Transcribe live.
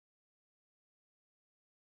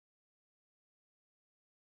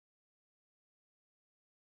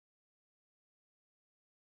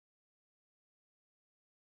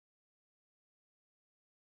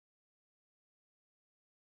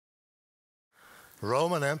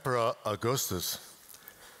Roman Emperor Augustus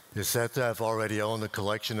is said to have already owned a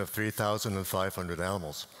collection of 3,500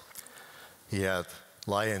 animals. He had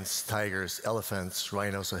lions, tigers, elephants,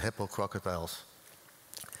 rhinos, and hippo crocodiles.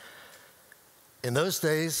 In those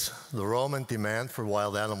days, the Roman demand for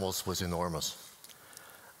wild animals was enormous,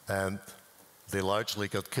 and they largely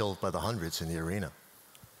got killed by the hundreds in the arena.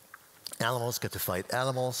 Animals get to fight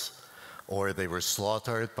animals, or they were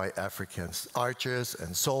slaughtered by African archers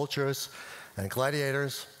and soldiers and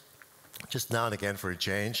gladiators. Just now and again, for a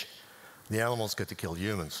change, the animals get to kill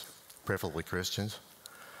humans, preferably Christians.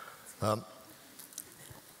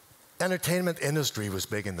 Entertainment industry was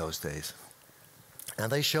big in those days,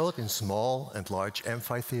 and they showed in small and large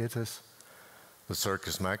amphitheaters, the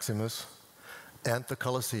Circus Maximus, and the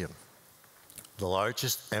Colosseum, the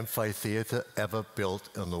largest amphitheater ever built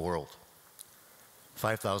in the world.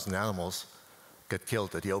 5,000 animals get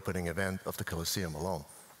killed at the opening event of the Colosseum alone.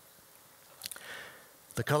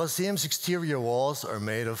 The Colosseum's exterior walls are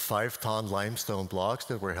made of 5-ton limestone blocks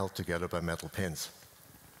that were held together by metal pins.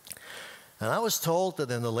 And I was told that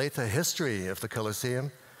in the later history of the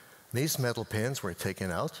Colosseum, these metal pins were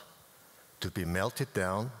taken out to be melted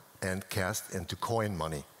down and cast into coin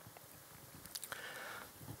money.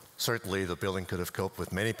 Certainly, the building could have coped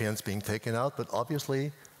with many pins being taken out, but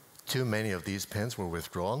obviously, too many of these pins were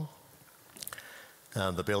withdrawn,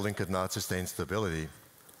 and the building could not sustain stability.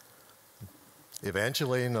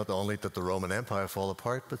 Eventually, not only did the Roman Empire fall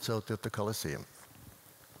apart, but so did the Colosseum.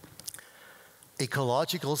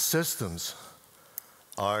 Ecological systems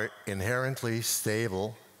are inherently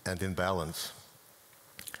stable and in balance.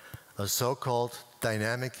 A so-called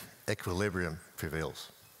dynamic equilibrium prevails.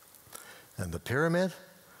 And the pyramid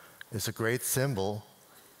is a great symbol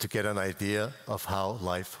to get an idea of how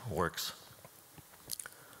life works.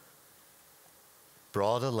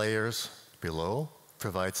 Broader layers below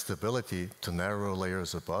provide stability to narrow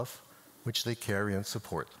layers above, which they carry and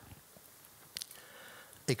support.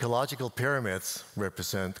 Ecological pyramids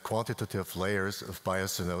represent quantitative layers of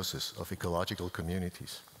biocenosis, of ecological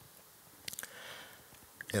communities.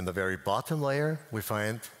 In the very bottom layer, we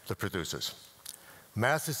find the producers.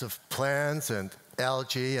 Masses of plants and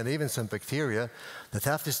algae and even some bacteria that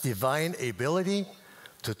have this divine ability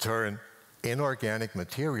to turn inorganic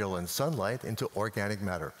material and sunlight into organic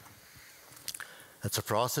matter. It's a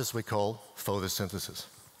process we call photosynthesis.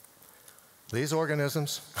 These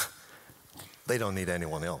organisms, they don't need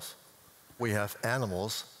anyone else. We have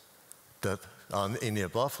animals that, in the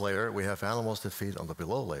above layer, we have animals that feed on the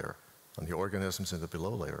below layer, on the organisms in the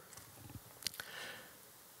below layer.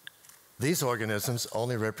 These organisms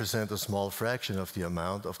only represent a small fraction of the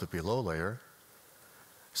amount of the below layer.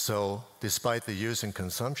 So, despite the use and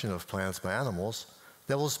consumption of plants by animals,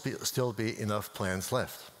 there will still be enough plants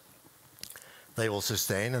left. They will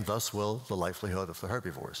sustain, and thus will the livelihood of the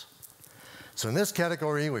herbivores. So in this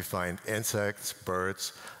category, we find insects,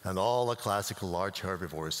 birds, and all the classical large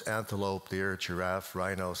herbivores: antelope, deer, giraffe,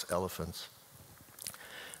 rhinos, elephants.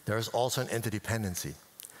 There is also an interdependency.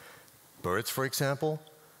 Birds, for example,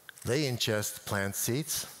 they ingest plant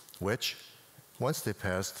seeds, which, once they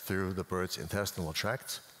pass through the bird's intestinal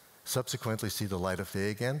tracts, subsequently see the light of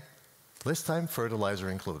day again, this time fertilizer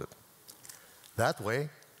included. That way,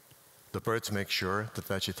 the birds make sure that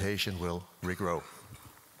vegetation will regrow.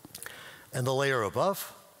 And the layer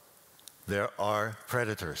above, there are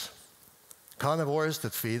predators. Carnivores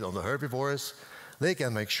that feed on the herbivores. They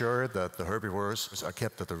can make sure that the herbivores are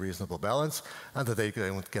kept at a reasonable balance and that they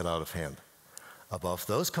don't get out of hand. Above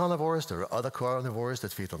those carnivores, there are other carnivores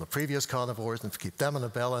that feed on the previous carnivores and keep them in a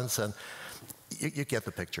balance, and you get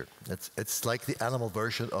the picture. It's like the animal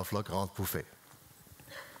version of Le Grand Buffet.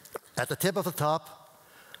 At the tip of the top,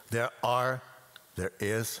 there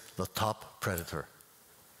is the top predator,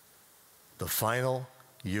 the final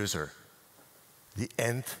user, the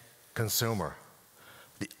end consumer,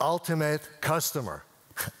 the ultimate customer.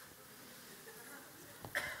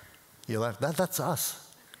 You laugh, that's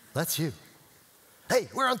us, that's you. Hey,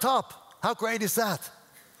 we're on top, how great is that?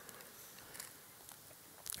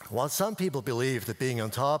 While some people believe that being on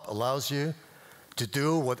top allows you to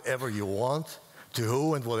do whatever you want to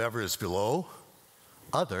who and whatever is below,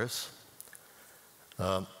 others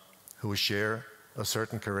who share a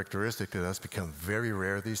certain characteristic that has become very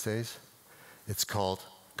rare these days, it's called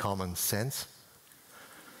common sense.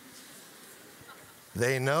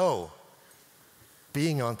 They know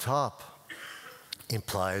being on top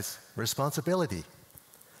implies responsibility.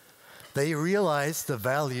 They realize the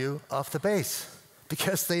value of the base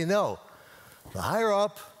because they know the higher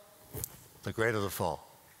up, the greater the fall.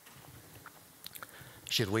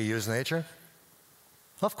 Should we use nature?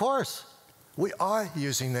 Of course. We are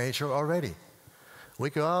using nature already. We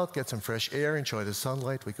go out, get some fresh air, enjoy the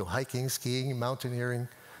sunlight. We go hiking, skiing, mountaineering,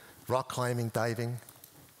 rock climbing, diving.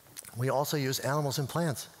 We also use animals and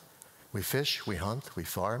plants. We fish, we hunt, we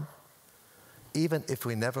farm. Even if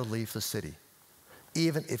we never leave the city,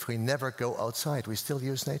 even if we never go outside, we still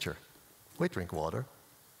use nature. We drink water.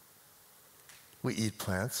 We eat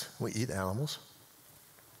plants. We eat animals.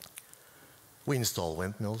 We install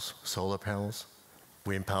windmills, solar panels.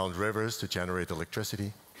 We impound rivers to generate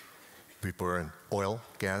electricity. We burn oil,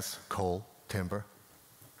 gas, coal, timber.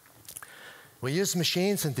 We use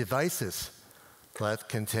machines and devices that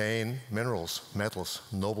contain minerals, metals,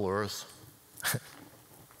 noble earths.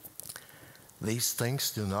 These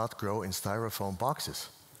things do not grow in styrofoam boxes,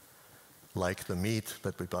 like the meat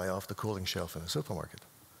that we buy off the cooling shelf in the supermarket.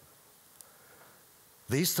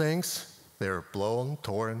 These things, they're blown,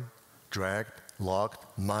 torn, dragged, logged,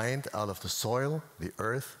 mined out of the soil, the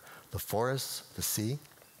earth, the forests, the sea.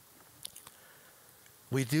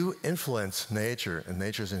 We do influence nature and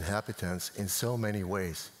nature's inhabitants in so many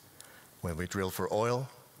ways. When we drill for oil,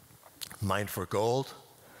 mine for gold,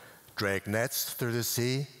 drag nets through the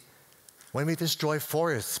sea, when we destroy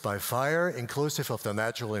forests by fire, inclusive of the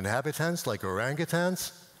natural inhabitants like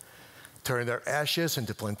orangutans, turn their ashes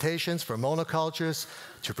into plantations for monocultures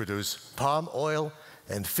to produce palm oil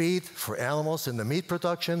and feed for animals in the meat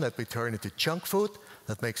production that we turn into junk food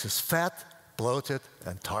that makes us fat, bloated,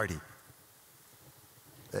 and tardy.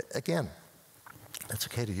 Again, it's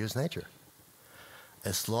okay to use nature,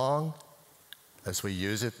 as long as we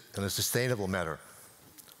use it in a sustainable manner,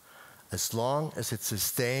 as long as it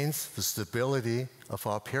sustains the stability of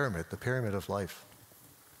our pyramid, the pyramid of life.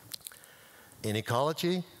 In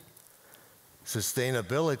ecology,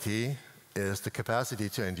 sustainability is the capacity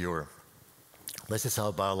to endure. This is how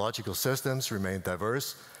biological systems remain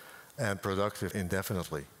diverse and productive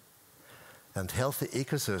indefinitely. And healthy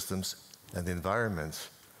ecosystems and environments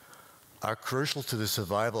are crucial to the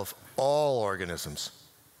survival of all organisms,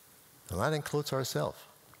 and that includes ourselves.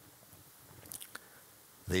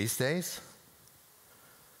 These days,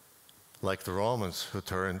 like the Romans who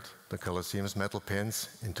turned the Colosseum's metal pins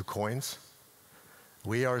into coins,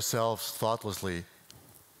 we ourselves thoughtlessly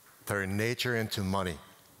turn nature into money.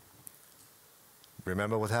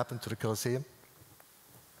 Remember what happened to the Colosseum?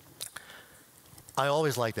 I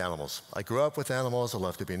always liked animals. I grew up with animals. I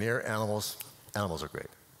love to be near animals. Animals are great.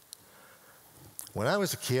 When I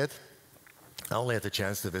was a kid, I only had the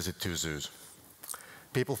chance to visit 2 zoos.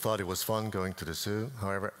 People thought it was fun going to the zoo.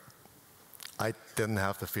 However, I didn't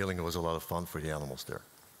have the feeling it was a lot of fun for the animals there.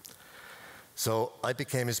 So I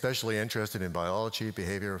became especially interested in biology,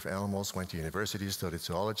 behavior of animals, went to university, studied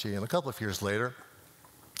zoology, and a couple of years later,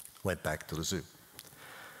 went back to the zoo.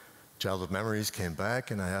 Childhood memories came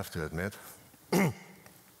back, and I have to admit,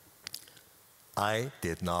 I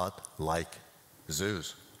did not like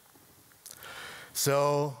zoos.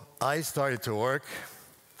 So I started to work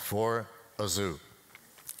for a zoo.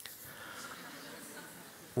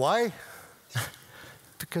 Why?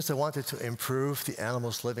 Because I wanted to improve the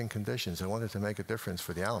animals' living conditions. I wanted to make a difference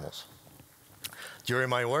for the animals. During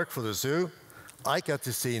my work for the zoo, I got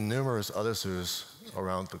to see numerous other zoos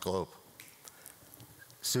around the globe.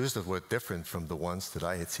 Zoos that were different from the ones that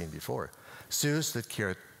I had seen before. Zoos that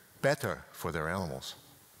cared better for their animals.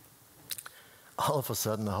 All of a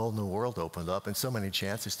sudden, a whole new world opened up and so many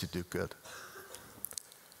chances to do good.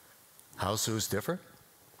 How zoos differ?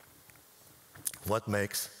 What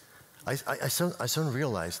makes... I soon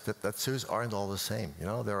realized that zoos aren't all the same. You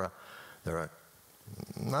know, there are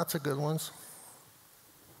not so good ones,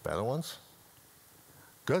 better ones,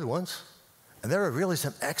 good ones, and there are really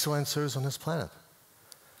some excellent zoos on this planet.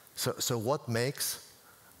 So what makes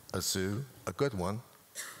a zoo a good one,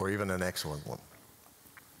 or even an excellent one?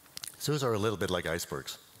 Zoos are a little bit like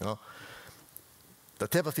icebergs, you know. The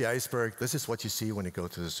tip of the iceberg, this is what you see when you go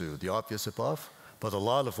to the zoo, the obvious above, but a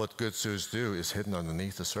lot of what good zoos do is hidden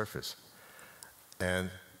underneath the surface. And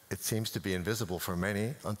it seems to be invisible for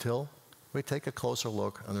many until we take a closer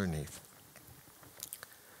look underneath.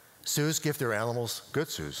 Zoos give their animals, good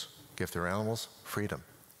zoos, give their animals freedom.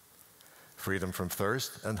 Freedom from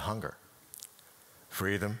thirst and hunger.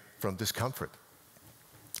 Freedom from discomfort.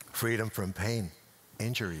 Freedom from pain,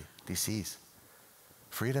 injury, disease.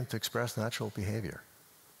 Freedom to express natural behavior.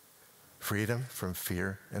 Freedom from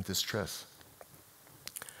fear and distress.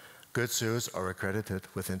 Good zoos are accredited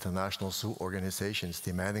with international zoo organizations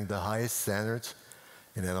demanding the highest standards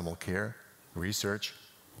in animal care, research,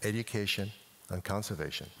 education, and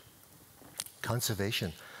conservation.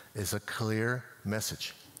 Conservation is a clear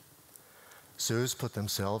message. Zoos put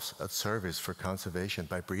themselves at service for conservation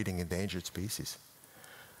by breeding endangered species.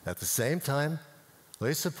 At the same time,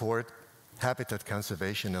 they support habitat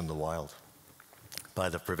conservation in the wild by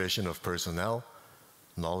the provision of personnel,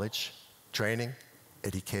 knowledge, training,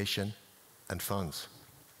 education, and funds.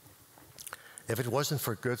 If it wasn't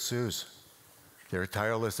for good zoos, their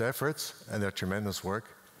tireless efforts and their tremendous work,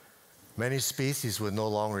 many species would no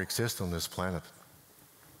longer exist on this planet,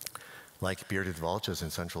 like bearded vultures in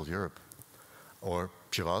Central Europe, or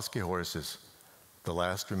Przewalski horses, the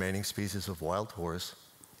last remaining species of wild horse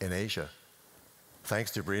in Asia.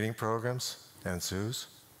 Thanks to breeding programs and zoos,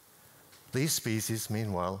 these species,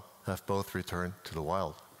 meanwhile, have both returned to the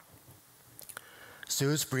wild.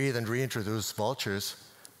 Zoos breed and reintroduce vultures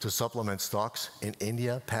to supplement stocks in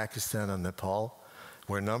India, Pakistan, and Nepal,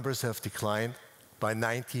 where numbers have declined by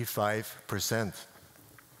 95%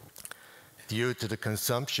 due to the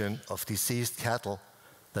consumption of diseased cattle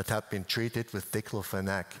that have been treated with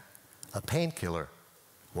diclofenac, a painkiller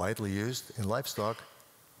widely used in livestock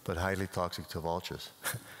but highly toxic to vultures.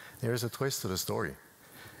 There is a twist to the story.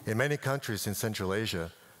 In many countries in Central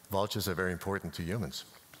Asia, vultures are very important to humans.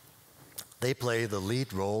 They play the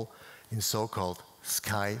lead role in so-called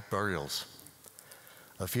sky burials,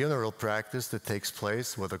 a funeral practice that takes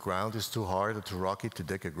place where the ground is too hard or too rocky to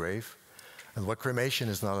dig a grave, and where cremation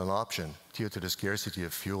is not an option due to the scarcity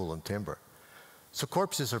of fuel and timber. So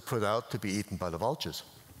corpses are put out to be eaten by the vultures.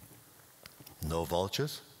 No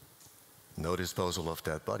vultures, no disposal of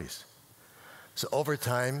dead bodies. So over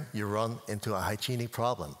time, you run into a hygienic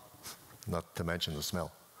problem, not to mention the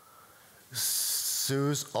smell.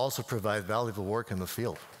 Zoos also provide valuable work in the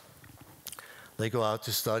field. They go out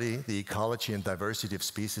to study the ecology and diversity of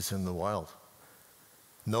species in the wild.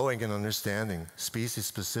 Knowing and understanding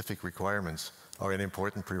species-specific requirements are an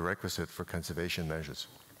important prerequisite for conservation measures.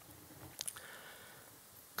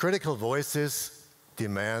 Critical voices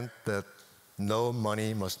demand that no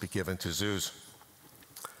money must be given to zoos.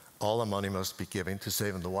 All the money must be given to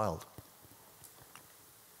saving the wild.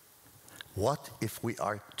 What if we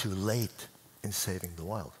are too late in saving the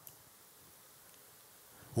wild?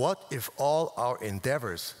 What if all our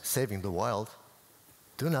endeavors saving the wild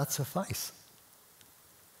do not suffice?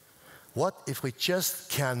 What if we just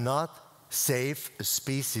cannot save a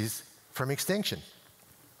species from extinction?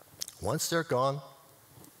 Once they're gone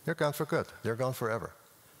for good. They're gone forever.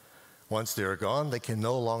 Once they're gone, they can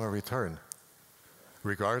no longer return,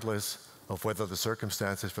 regardless of whether the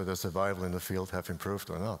circumstances for their survival in the field have improved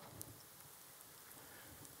or not.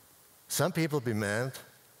 Some people demand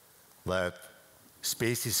that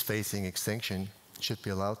species facing extinction should be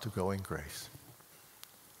allowed to go in grace.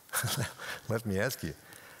 Let me ask you,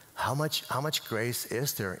 how much grace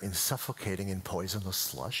is there in suffocating in poisonous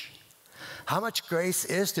slush? How much grace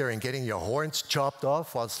is there in getting your horns chopped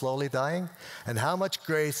off while slowly dying? And how much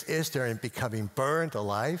grace is there in becoming burned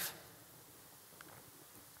alive?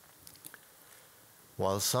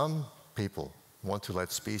 While some people want to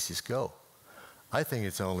let species go, I think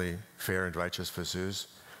it's only fair and righteous for zoos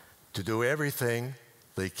to do everything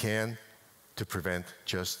they can to prevent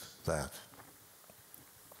just that.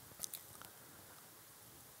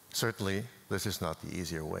 Certainly, this is not the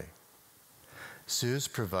easier way. Zoos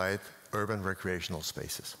provide urban recreational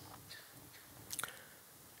spaces.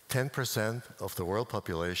 10% of the world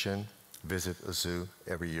population visit a zoo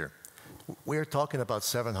every year. We're talking about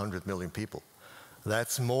 700 million people.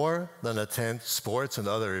 That's more than attend sports and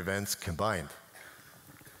other events combined.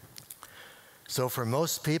 So for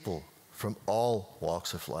most people from all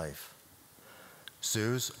walks of life,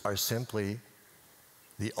 zoos are simply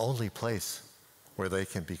the only place where they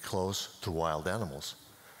can be close to wild animals,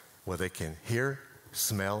 where they can hear,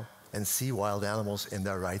 smell, and see wild animals in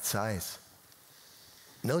their right size.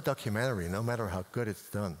 No documentary, no matter how good it's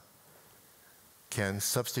done, can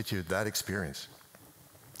substitute that experience.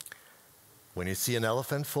 When you see an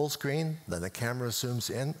elephant full screen, then the camera zooms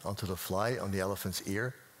in onto the fly on the elephant's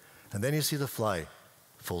ear, and then you see the fly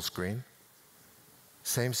full screen,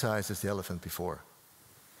 same size as the elephant before.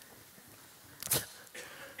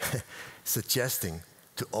 Suggesting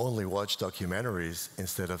to only watch documentaries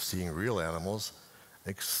instead of seeing real animals,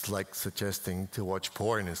 it's like suggesting to watch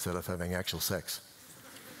porn instead of having actual sex.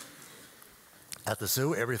 At the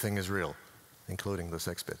zoo, everything is real, including the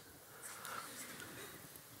sex bit.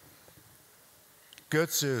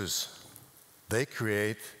 Good zoos, they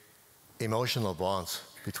create emotional bonds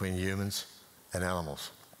between humans and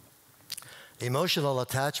animals. Emotional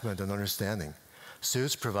attachment and understanding.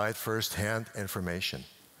 Zoos provide first-hand information,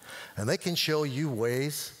 and they can show you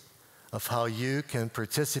ways of how you can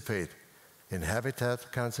participate in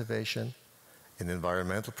habitat conservation, in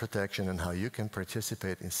environmental protection, and how you can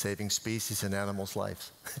participate in saving species and animals'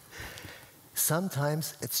 lives.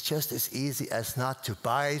 Sometimes it's just as easy as not to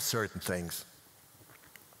buy certain things.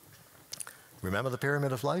 Remember the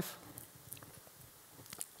pyramid of life?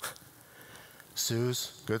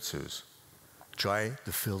 Zoos, good zoos, try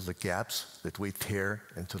to fill the gaps that we tear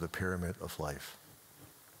into the pyramid of life.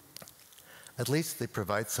 At least they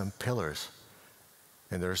provide some pillars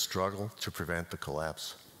in their struggle to prevent the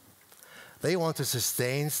collapse. They want to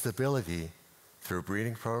sustain stability through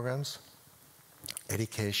breeding programs,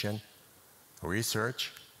 education,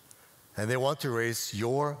 research, and they want to raise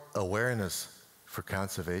your awareness for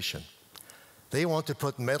conservation. They want to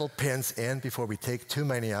put metal pins in before we take too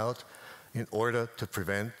many out in order to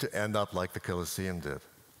prevent to end up like the Colosseum did.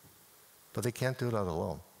 But they can't do that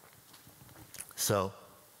alone. So,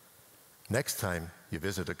 next time you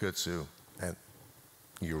visit a good zoo, and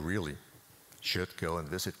you really should go and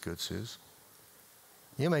visit good zoos,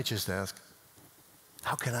 you may just ask,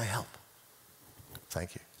 how can I help?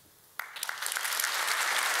 Thank you.